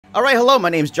Alright, hello, my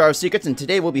name is Jar of Secrets, and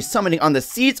today we'll be summoning on the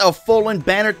Seeds of Fodlan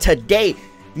banner today.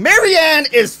 Marianne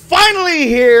is finally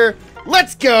here!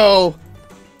 Let's go!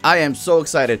 I am so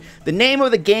excited. The name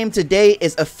of the game today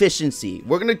is Efficiency.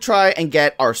 We're going to try and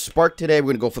get our Spark today.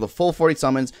 We're going to go for the full 40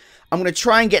 summons. I'm going to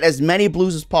try and get as many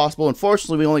blues as possible.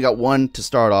 Unfortunately, we only got one to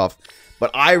start off.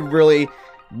 But I really...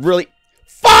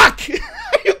 Fuck!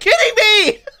 Are you kidding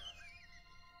me?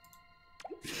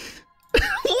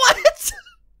 What?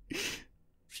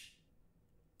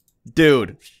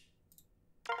 Dude.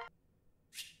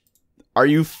 Are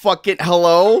you fucking...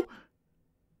 Hello?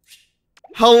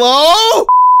 Hello?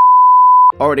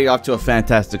 Already off to a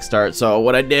fantastic start. So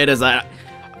what I did is I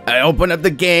opened up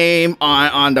the game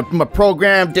on my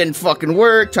program, didn't fucking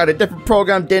work. Tried a different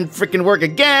program, didn't freaking work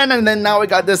again. And then now we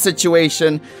got this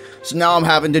situation. So now I'm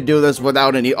having to do this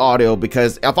without any audio,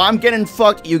 because if I'm getting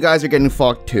fucked, you guys are getting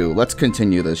fucked too. Let's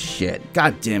continue this shit.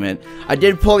 God damn it. I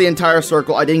did pull the entire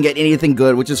circle. I didn't get anything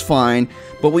good, which is fine.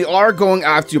 But we are going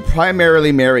after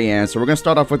primarily Marianne. So we're going to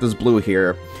start off with this blue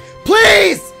here.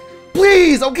 Please!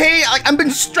 Please, okay? I've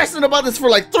been stressing about this for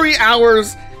like 3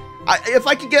 hours. If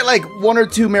I could get like 1 or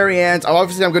 2 Mariannes,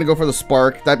 obviously I'm going to go for the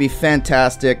Spark. That'd be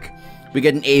fantastic. We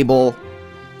get an Abel.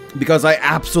 Because I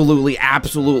absolutely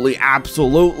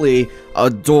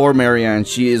adore Marianne.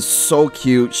 She is so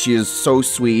cute. She is so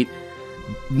sweet.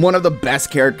 One of the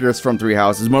best characters from Three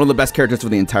Houses. One of the best characters for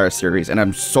the entire series. And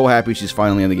I'm so happy she's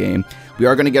finally in the game. We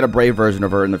are going to get a Brave version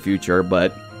of her in the future.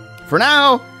 But for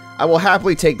now, I will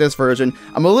happily take this version.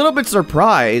 I'm a little bit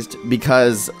surprised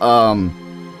because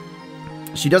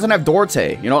she doesn't have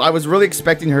Dorte. You know, I was really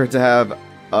expecting her to have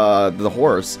the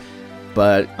horse.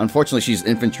 But unfortunately, she's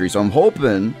infantry, so I'm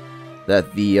hoping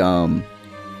that the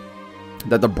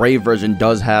Brave version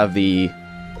does have the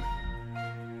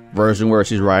version where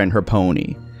she's riding her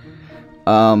pony.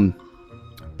 But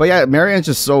yeah, Marianne's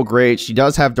just so great. She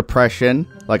does have depression,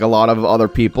 like a lot of other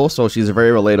people, so she's a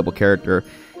very relatable character.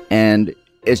 And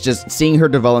it's just seeing her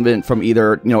development from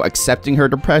either, you know, accepting her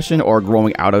depression or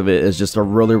growing out of it is just a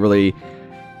really,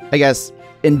 I guess,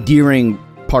 endearing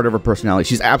part of her personality.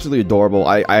 She's absolutely adorable.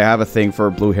 I have a thing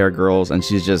for blue hair girls, and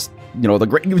she's just, you know,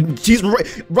 she's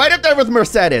right up there with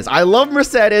Mercedes. I love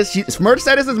Mercedes.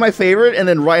 Mercedes is my favorite, and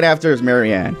then right after is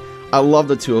Marianne. I love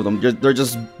the two of them. They're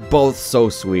just both so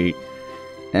sweet.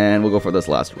 And we'll go for this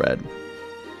last red.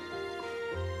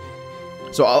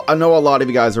 So I know a lot of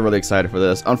you guys are really excited for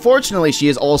this. Unfortunately, she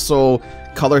is also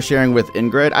color sharing with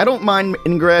Ingrid. I don't mind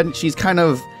Ingrid. She's kind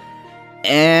of...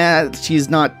 and she's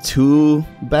not too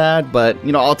bad, but,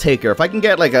 you know, I'll take her. If I can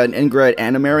get, like, an Ingrid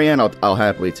and a Marianne, I'll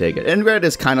happily take it. Ingrid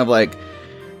is kind of like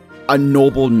a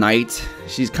noble knight.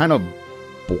 She's kind of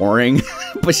boring,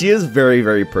 but she is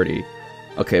very pretty.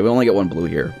 Okay, we only get one blue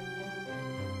here.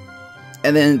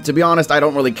 And then, to be honest, I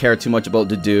don't really care too much about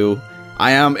Dudu.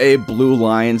 I am a Blue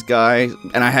Lions guy,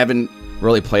 and I haven't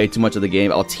really played too much of the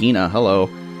game. Altina, hello.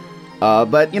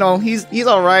 But, you know, he's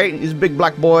alright. He's a big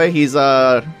black boy. He's,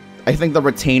 I think the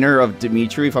retainer of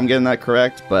Dimitri, if I'm getting that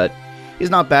correct, but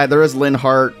he's not bad. There is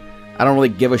Linhart. I don't really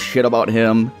give a shit about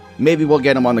him. Maybe we'll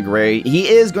get him on the gray. He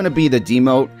is going to be the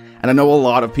demote, and I know a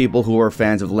lot of people who are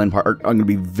fans of Linhart are going to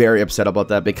be very upset about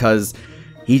that, because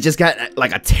he just got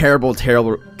like a terrible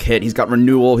kit. He's got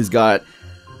renewal. He's got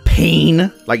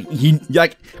pain. Like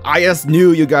I just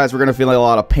knew you guys were going to feel like a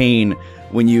lot of pain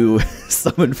when you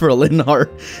summoned for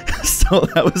Linhart, so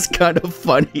that was kind of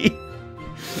funny.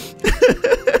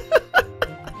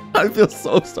 I feel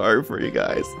so sorry for you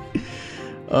guys.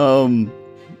 Oh,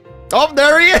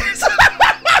 there he is!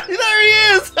 There he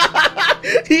is!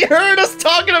 He heard us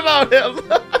talking about him!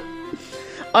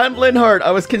 I'm Linhart.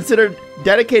 I was considered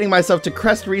dedicating myself to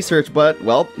crest research, but,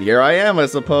 well, here I am, I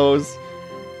suppose.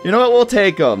 You know what? We'll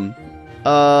take him.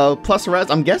 Plus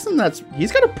res. I'm guessing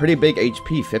he's got a pretty big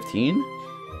HP, 15.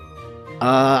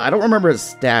 I don't remember his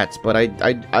stats, but I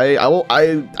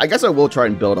guess I will try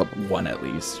and build up one at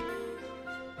least.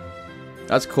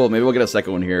 That's cool. Maybe we'll get a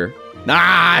second one here.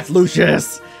 Nah, it's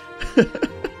Lucius.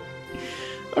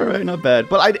 All right, not bad.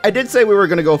 But I did say we were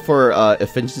gonna go for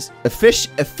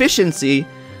efficiency.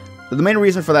 The main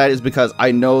reason for that is because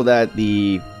I know that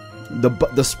the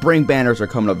spring banners are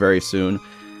coming up very soon.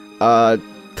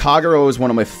 Kagero is one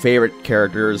of my favorite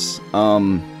characters.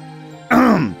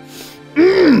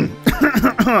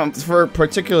 For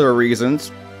particular reasons,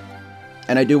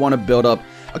 and I do want to build up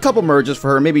a couple merges for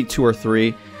her, maybe 2 or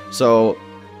 3. So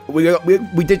we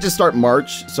did just start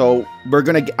March, so we're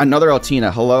gonna get another Altina.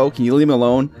 Hello, can you leave me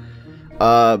alone?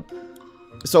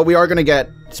 So we are gonna get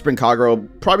Spring Kagero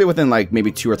probably within like maybe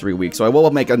 2 or 3 weeks. So I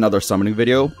will make another summoning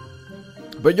video.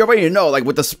 But you already know, like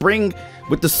with the spring,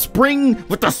 with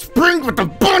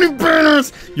the bunny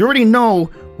banners, you already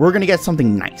know we're gonna get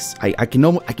something nice. I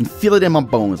can feel it in my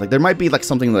bones. Like there might be like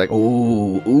something like,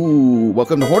 ooh,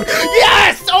 welcome to Horde.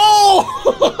 Yes!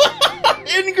 Oh!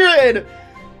 Ingrid!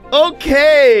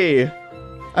 Okay!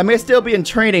 I may still be in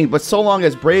training, but so long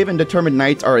as brave and determined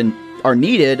knights are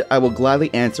needed, I will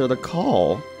gladly answer the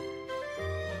call.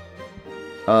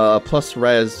 Plus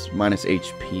res, minus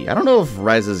HP. I don't know if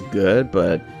res is good,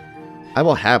 but I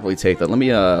will happily take that. Let me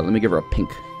give her a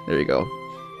pink. There you go.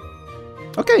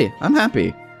 Okay, I'm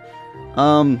happy.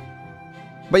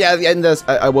 But yeah, at the end of this,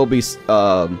 I will be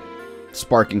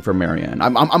sparking for Marianne.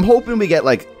 I'm hoping we get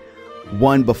like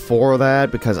one before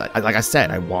that because, like I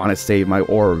said, I want to save my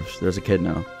orbs. There's a kid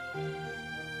now.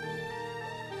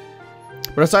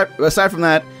 But aside from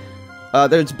that,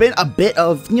 there's been a bit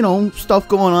of, you know, stuff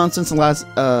going on since the last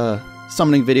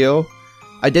summoning video.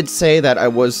 I did say that I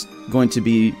was going to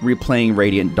be replaying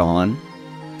Radiant Dawn,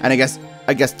 and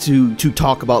I guess to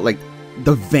talk about like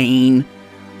the vein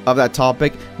of that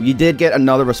topic, we did get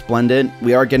another Resplendent.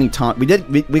 We are getting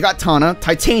we got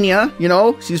Titania, you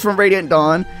know, she's from Radiant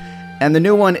Dawn, and the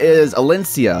new one is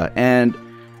Alencia, and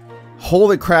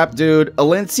holy crap, dude,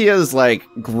 Alencia's like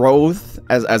growth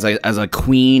as a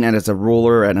queen and as a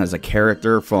ruler and as a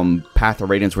character from Path of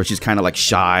Radiance, where she's kind of like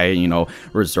shy, you know,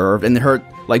 reserved, and her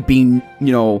like being,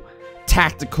 you know,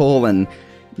 tactical and,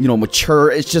 you know,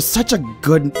 mature. It's just such a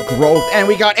good growth, and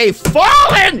we got a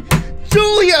fallen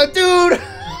Julia, dude.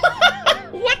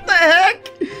 What the heck?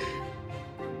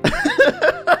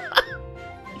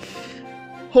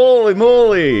 Holy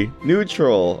moly,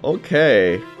 neutral.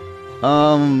 Okay.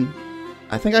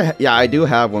 I think I do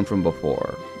have one from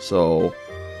before, so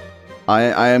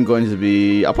I am going to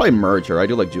be. I'll probably merge her. I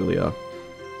do like Julia.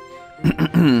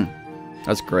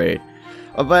 That's great.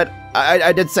 But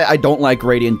I did say I don't like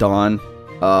Radiant Dawn,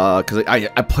 because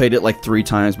I played it like 3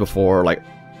 times before, like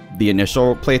the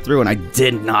initial playthrough, and I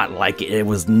did not like it. It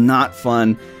was not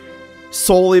fun,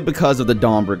 solely because of the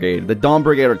Dawn Brigade. The Dawn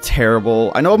Brigade are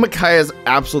terrible. I know Micaiah is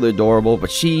absolutely adorable,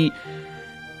 but she's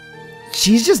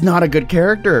just not a good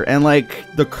character. And like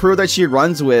the crew that she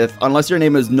runs with, unless your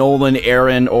name is Nolan,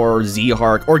 Aaron, or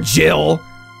Zehark, or Jill,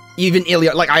 even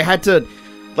Ileana, like I had to,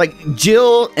 like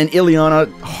Jill and Ileana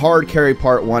hard carry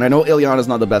part 1. I know Ileana's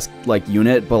not the best like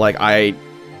unit, but like I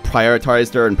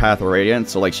prioritized her in Path of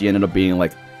Radiance, so like she ended up being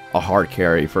like a hard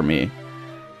carry for me.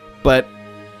 But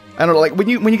I don't know, like when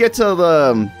you get to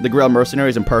the Grail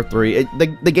Mercenaries in part 3,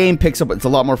 the game picks up. It's a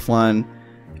lot more fun.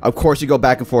 Of course, you go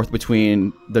back and forth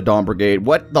between the Dawn Brigade.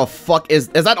 What the fuck is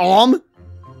that? Alm?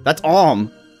 That's Alm.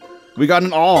 We got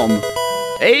an Alm.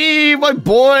 Hey, my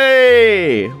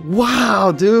boy!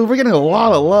 Wow, dude, we're getting a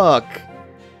lot of luck.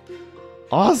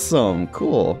 Awesome,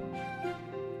 cool.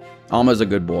 Alma's a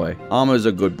good boy. Alma's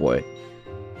a good boy.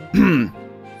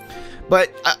 But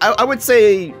I would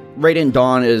say Radiant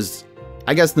Dawn is,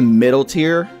 I guess, the middle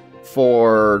tier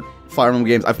for Fire Emblem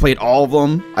games. I've played all of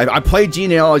them. I played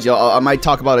Genealogy. I might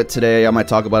talk about it today. I might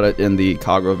talk about it in the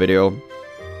Kagura video,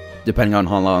 depending on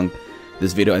how long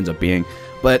this video ends up being.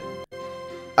 But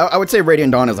I would say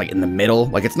Radiant Dawn is like in the middle.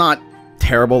 Like it's not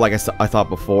terrible like I thought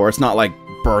before. It's not like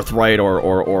Birthright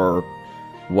or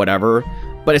whatever.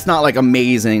 But it's not like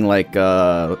amazing like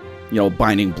you know,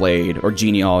 Binding Blade or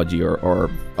Genealogy or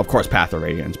of course Path of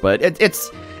Radiance. But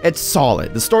it's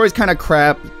solid. The story's kind of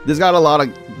crap. There's got a lot of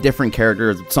different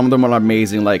characters. Some of them are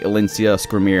amazing, like Alencia,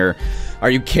 Skrimir. Are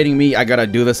you kidding me? I gotta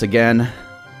do this again.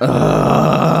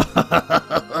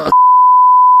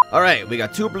 Alright, we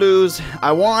got 2 blues.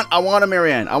 I want a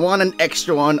Marianne. I want an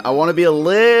extra one. I want to be a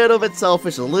little bit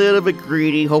selfish, a little bit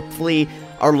greedy. Hopefully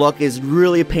our luck is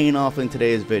really paying off in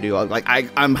today's video. Like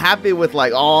I'm happy with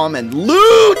like Alm and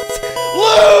loot!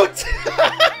 Loot!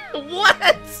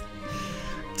 What?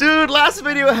 Dude, last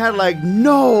video had like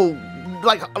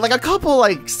like a couple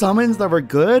like summons that were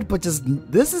good, but just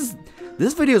this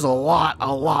video is a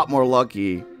lot more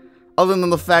lucky. Other than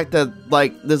the fact that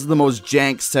like this is the most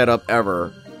jank setup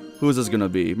ever. Who is this gonna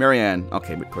be? Marianne.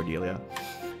 Okay, with Cordelia.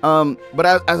 But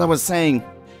as I was saying,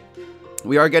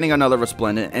 we are getting another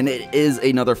Resplendent, and it is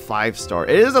another 5-star.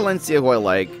 It is Alencia, who I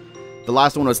like. The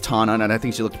last one was Tana, and I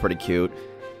think she looked pretty cute.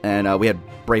 And we had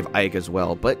Brave Ike as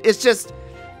well. But it's just,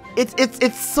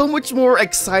 it's so much more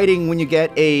exciting when you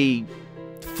get a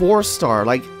 4-star.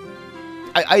 Like,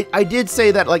 I did say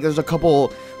that like there's a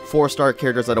couple 4-star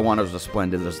characters that I want as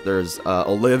Resplendent. There's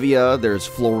Olivia, there's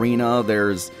Florina,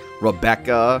 there's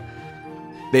Rebecca.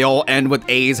 They all end with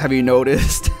A's, have you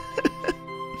noticed?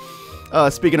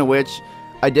 Speaking of which,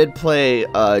 I did play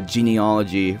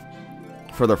Genealogy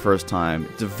for the first time.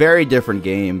 It's a very different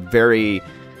game, very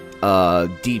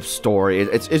deep story.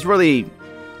 It's really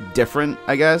different,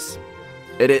 I guess.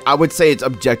 I would say it's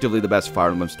objectively the best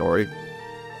Fire Emblem story.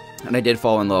 And I did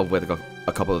fall in love with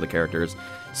a couple of the characters.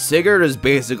 Sigurd is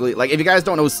basically, like, if you guys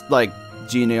don't know, like,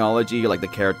 genealogy, like the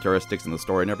characteristics and the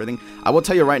story and everything, I will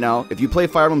tell you right now, if you play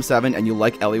Fire Emblem 7 and you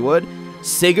like Eliwood,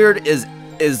 Sigurd is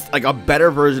like a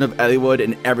better version of Eliwood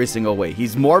in every single way.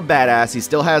 He's more badass. He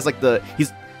still has, like,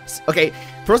 okay,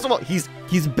 first of all, he's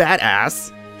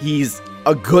badass. He's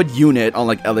a good unit on,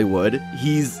 like, Eliwood.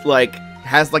 He's, like,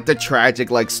 has, like, the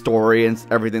tragic, like, story and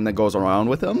everything that goes around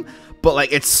with him. But,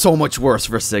 like, it's so much worse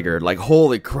for Sigurd. Like,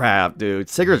 holy crap, dude.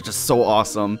 Sigurd's just so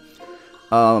awesome.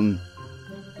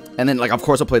 And then, like, of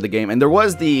course, I played the game. And there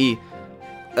was the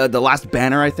last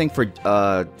banner, I think, for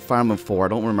Fire Emblem 4. I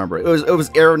don't remember. It was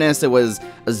Aranis, it was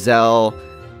Azel,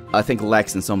 I think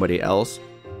Lex, and somebody else.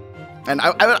 And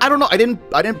I don't know. I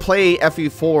didn't play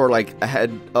FE4 like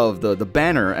ahead of the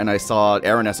banner, and I saw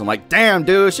Aranis. I'm like, damn,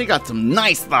 dude, she got some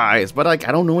nice thighs. But like,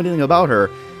 I don't know anything about her,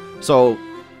 so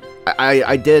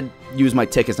I did use my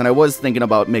tickets, and I was thinking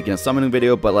about making a summoning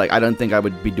video, but like, I don't think I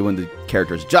would be doing the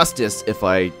characters justice if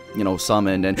I, you know,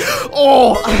 summoned and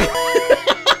oh.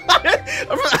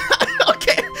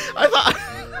 Okay,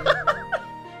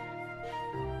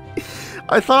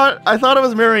 I thought it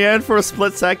was Marianne for a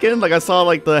split second. Like, I saw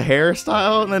like the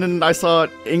hairstyle, and then I saw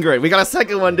Ingrid. We got a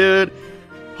second one, dude.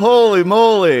 Holy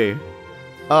moly.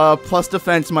 Plus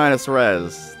defense, minus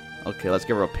res. Okay, let's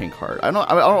give her a pink heart. I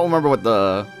don't remember what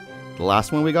the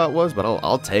last one we got was, but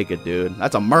I'll take it, dude.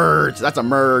 That's a merge. That's a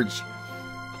merge.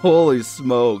 Holy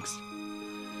smokes.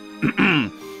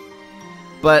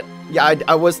 But yeah,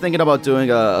 I was thinking about doing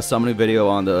a summoning video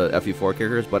on the FE4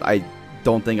 characters, but I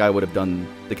don't think I would have done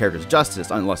the characters justice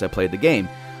unless I played the game.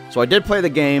 So I did play the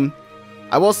game.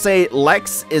 I will say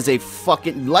Lex is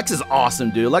awesome,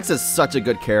 dude. Lex is such a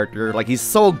good character. Like, he's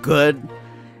so good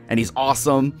and he's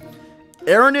awesome.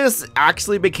 Aranis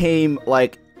actually became,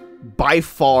 like, by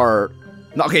far,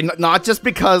 okay, not just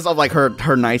because of like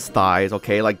her nice thighs,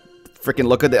 okay, like freaking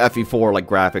look at the FE4 like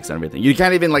graphics and everything. You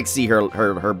can't even like see her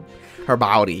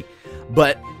body,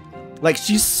 but like,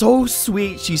 she's so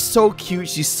sweet, she's so cute,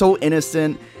 she's so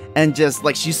innocent, and just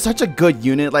like, she's such a good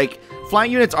unit. Like,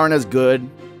 flying units aren't as good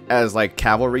as like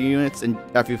cavalry units in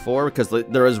FE4 because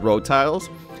there is road tiles,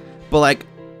 but like,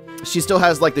 she still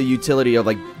has like the utility of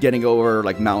like getting over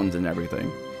like mountains and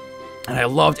everything. And I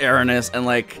loved Aranis, and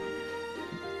like,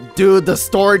 dude, the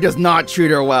story does not treat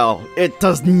her well. It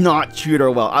does not treat her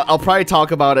well. I'll probably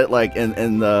talk about it like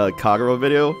in the Kagero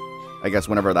video, I guess,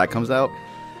 whenever that comes out.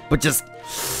 But just,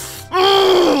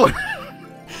 oh,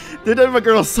 they did my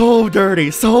girl so dirty,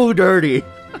 so dirty.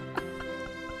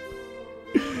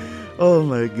 Oh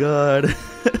my god.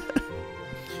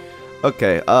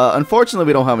 Okay, unfortunately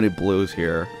we don't have any blues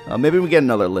here. Maybe we get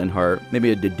another Linhardt,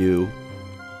 maybe a Dedue.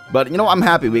 But you know, I'm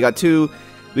happy. We got two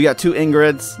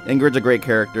Ingrids. Ingrid's a great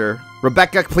character.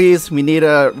 Rebecca, please, we need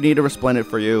a Resplendent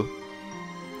for you.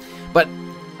 But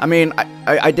I mean,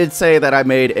 I did say that I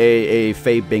made a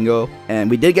Fae bingo, and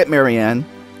we did get Marianne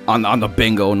on the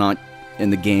bingo, not in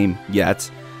the game yet.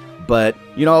 But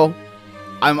you know,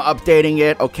 I'm updating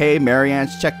it. Okay,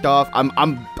 Marianne's checked off.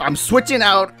 I'm switching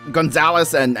out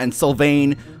Gonzalez and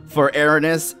Sylvain for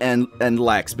Aranis and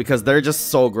Lex, because they're just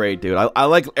so great, dude. I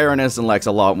like Aranis and Lex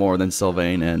a lot more than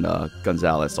Sylvain and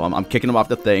Gonzalez, so I'm kicking them off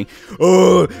the thing.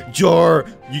 Oh, Jar,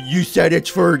 you said it's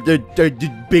for the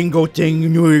bingo thing,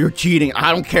 you're cheating.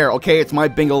 I don't care, okay? It's my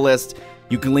bingo list.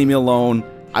 You can leave me alone.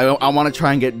 I want to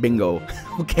try and get bingo,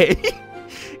 okay?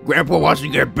 Grandpa wants to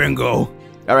get bingo.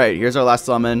 Alright, here's our last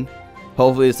summon.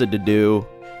 Hopefully it's a Dedue.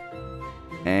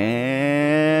 And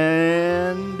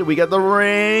we got the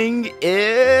ring.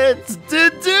 It's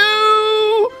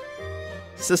Dedue!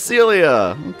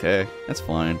 Cecilia. Okay, that's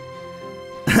fine.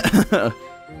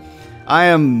 I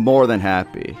am more than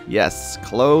happy. Yes,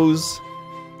 close.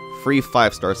 Free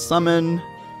 5-star summon.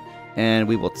 And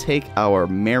we will take our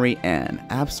Marianne.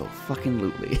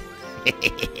 Abso-fucking-lutely.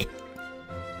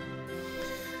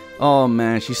 Oh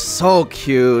man, she's so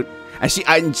cute.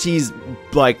 And she's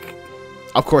like,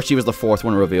 of course she was the 4th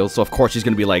one revealed, so of course she's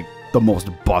gonna be like the most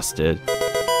busted.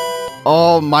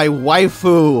 Oh, my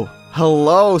waifu.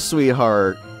 Hello,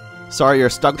 sweetheart. Sorry you're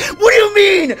stuck. What do you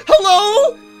mean?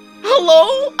 Hello?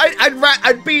 Hello?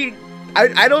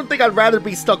 I don't think I'd rather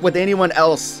be stuck with anyone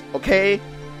else, okay?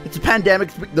 It's a pandemic.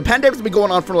 The pandemic's been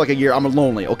going on for like a year. I'm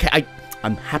lonely, okay?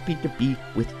 I'm happy to be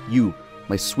with you,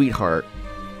 my sweetheart.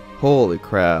 Holy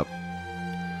crap.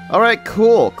 Alright,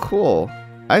 cool.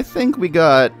 I think we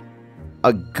got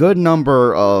a good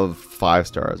number of 5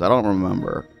 stars. I don't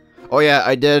remember. Oh yeah,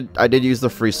 I did use the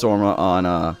free Sorma on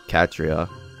Katria,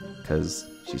 because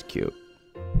she's cute.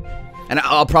 And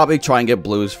I'll probably try and get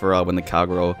blues for when the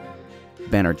Kagero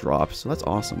banner drops. So that's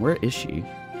awesome. Where is she?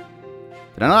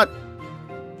 Did I not?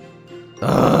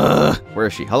 Where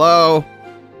is she? Hello?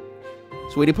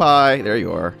 Sweetie pie. There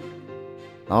you are.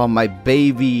 Oh, my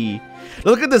baby.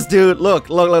 Look at this dude. Look.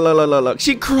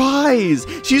 She cries.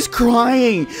 She's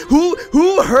crying.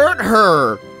 Who hurt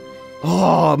her?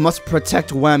 Oh, must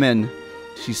protect women.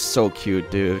 She's so cute,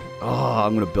 dude. Oh,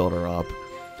 I'm gonna build her up.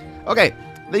 Okay,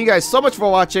 thank you guys so much for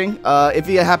watching. If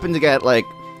you happen to get like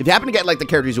the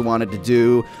characters you wanted to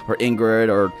do, or Ingrid,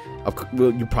 or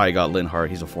well, you probably got Linhardt.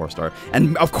 He's a 4-star,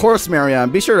 and of course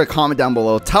Marianne. Be sure to comment down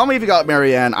below. Tell me if you got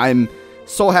Marianne. I'm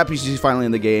so happy she's finally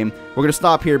in the game. We're gonna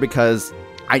stop here because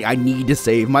I need to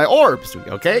save my orbs.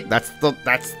 Okay, that's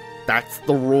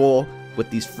the rule with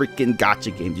these freaking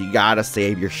gacha games. You gotta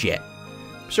save your shit.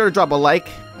 Be sure to drop a like.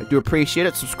 I do appreciate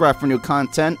it. Subscribe for new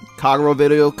content. Kagero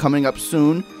video coming up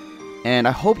soon. And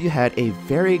I hope you had a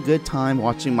very good time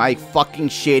watching my fucking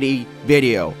shitty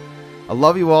video. I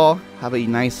love you all. Have a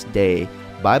nice day.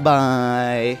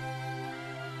 Bye-bye.